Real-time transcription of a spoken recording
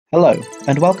Hello,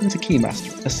 and welcome to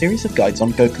Keymaster, a series of guides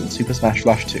on Goku in Super Smash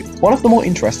Bros. 2. One of the more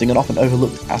interesting and often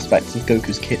overlooked aspects of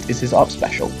Goku's kit is his up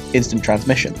special, Instant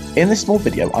Transmission. In this small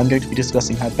video, I'm going to be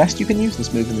discussing how best you can use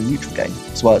this move in the neutral game,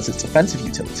 as well as its offensive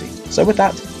utility. So with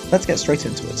that, let's get straight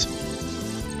into it.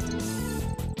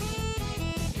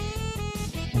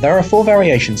 There are 4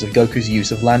 variations of Goku's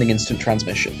use of landing instant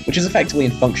transmission, which is effectively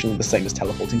and functionally the same as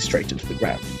teleporting straight into the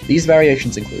ground. These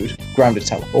variations include grounded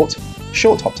teleport,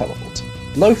 short hop teleport,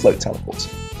 low float teleport,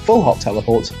 full hop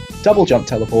teleport, double jump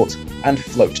teleport, and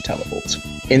float teleport.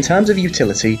 In terms of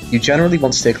utility, you generally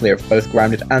want to steer clear of both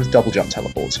grounded and double jump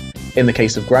teleport. In the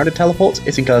case of grounded teleport,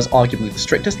 it incurs arguably the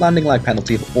strictest landing lag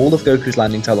penalty of all of Goku's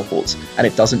landing teleports, and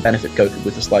it doesn't benefit Goku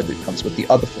with the slide that comes with the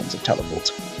other forms of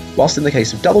teleport. Whilst in the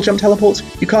case of double jump teleport,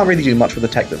 you can't really do much with a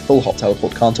tech that full hop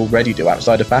teleport can't already do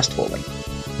outside of fast falling.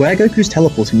 Where Goku's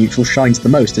teleport in neutral shines the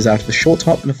most is out of the short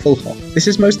hop and a full hop. This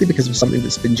is mostly because of something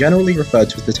that's been generally referred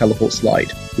to as the teleport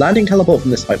slide. Landing teleport from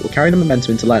this height will carry the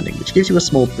momentum into landing, which gives you a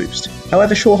small boost.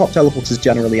 However, short hop teleport is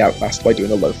generally outclassed by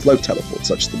doing a low float teleport,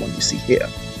 such as the one you see here.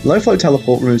 Low float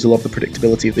teleport removes a lot of the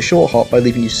predictability of the short hop by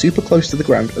leaving you super close to the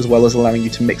ground, as well as allowing you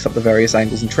to mix up the various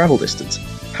angles and travel distance.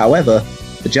 However,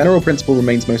 the general principle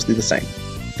remains mostly the same.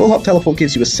 Full hop teleport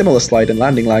gives you a similar slide and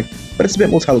landing lag, but it's a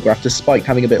bit more telegraphed despite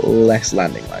having a bit less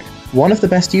landing lag. One of the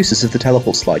best uses of the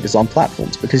teleport slide is on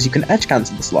platforms, because you can edge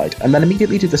cancel the slide and then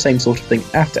immediately do the same sort of thing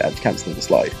after edge cancelling the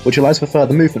slide, which allows for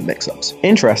further movement mix-ups.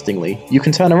 Interestingly, you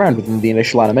can turn around within the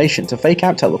initial animation to fake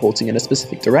out teleporting in a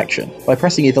specific direction by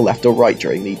pressing either left or right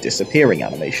during the disappearing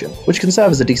animation, which can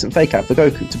serve as a decent fake out for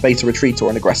Goku to bait a retreat or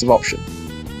an aggressive option.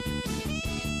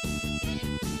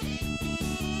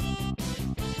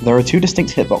 There are 2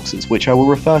 distinct hitboxes, which I will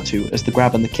refer to as the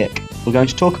grab and the kick. We're going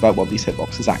to talk about what these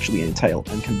hitboxes actually entail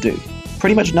and can do.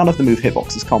 Pretty much none of the move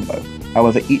hitboxes combo,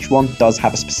 however each one does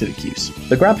have a specific use.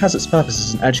 The grab has its purpose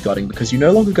as an edge guarding because you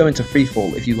no longer go into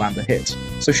freefall if you land a hit,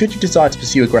 so should you desire to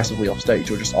pursue aggressively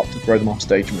offstage or just opt to throw them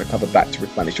offstage and recover back to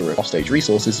replenish your offstage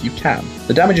resources, you can.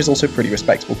 The damage is also pretty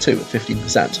respectable too at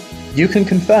 15%. You can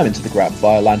confirm into the grab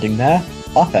via landing there,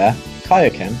 up air,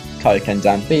 Kaioken, Kaioken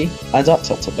down B, and up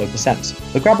tilt at low percent.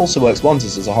 The grab also works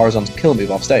wonders as a horizontal kill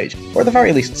move off stage, or at the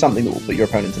very least something that will put your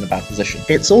opponent in a bad position.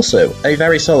 It's also a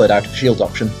very solid out of shield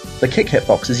option. The kick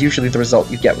hitbox is usually the result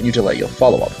you get when you delay your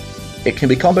follow-up. It can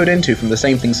be comboed into from the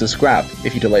same things as grab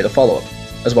if you delay the follow-up,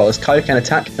 as well as Kaioken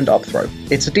attack and up throw.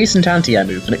 It's a decent anti-air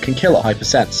move and it can kill at high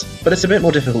percents, but it's a bit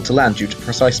more difficult to land due to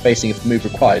precise spacing of the move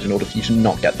required in order for you to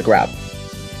not get the grab.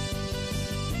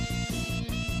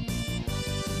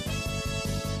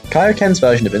 Kaioken's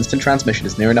version of instant transmission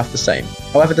is near enough the same,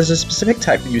 however there's a specific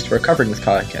tech used for recovering with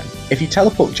Kaioken. If you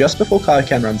teleport just before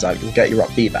Kaioken runs out, you'll get your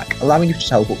up B back, allowing you to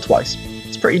teleport twice.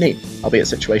 It's pretty neat, albeit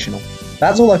situational.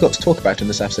 That's all I've got to talk about in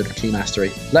this episode of Key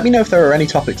Mastery. Let me know if there are any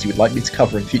topics you would like me to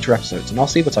cover in future episodes and I'll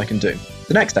see what I can do.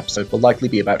 The next episode will likely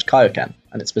be about Kaioken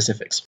and its specifics.